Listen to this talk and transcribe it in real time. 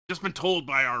Just been told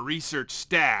by our research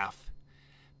staff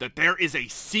that there is a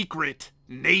secret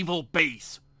naval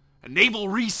base, a naval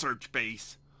research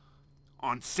base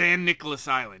on San Nicolas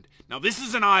Island. Now this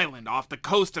is an island off the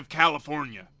coast of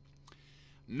California.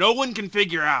 No one can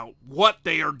figure out what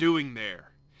they are doing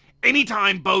there.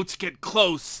 Anytime boats get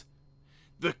close,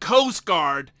 the Coast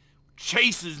Guard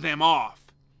chases them off.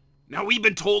 Now we've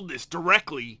been told this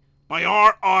directly by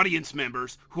our audience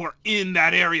members who are in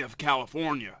that area of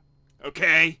California.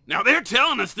 Okay? Now they're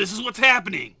telling us this is what's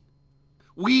happening.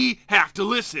 We have to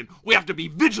listen. We have to be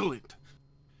vigilant.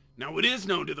 Now what is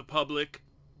known to the public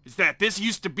is that this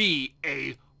used to be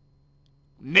a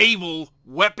naval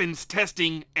weapons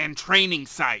testing and training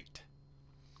site.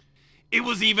 It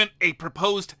was even a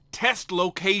proposed test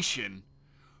location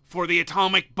for the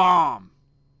atomic bomb.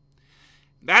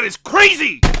 That is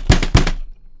crazy!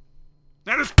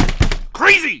 That is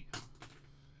crazy!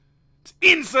 It's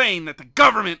insane that the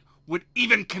government would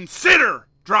even consider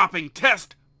dropping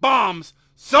test bombs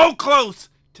so close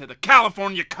to the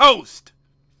California coast.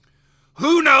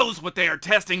 Who knows what they are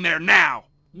testing there now?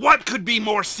 What could be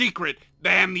more secret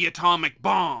than the atomic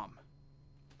bomb?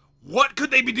 What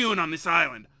could they be doing on this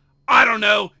island? I don't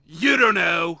know. You don't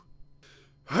know.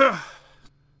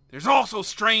 There's also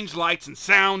strange lights and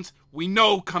sounds we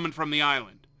know coming from the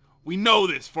island. We know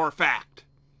this for a fact.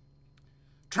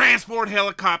 Transport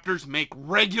helicopters make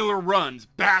regular runs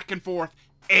back and forth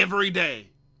every day.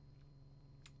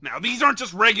 Now these aren't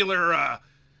just regular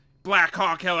Black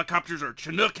Hawk helicopters or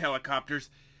Chinook helicopters.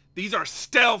 These are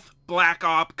stealth Black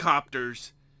Op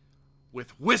copters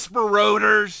with whisper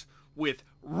rotors, with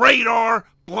radar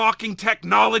blocking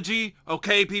technology.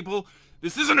 Okay, people?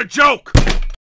 This isn't a joke!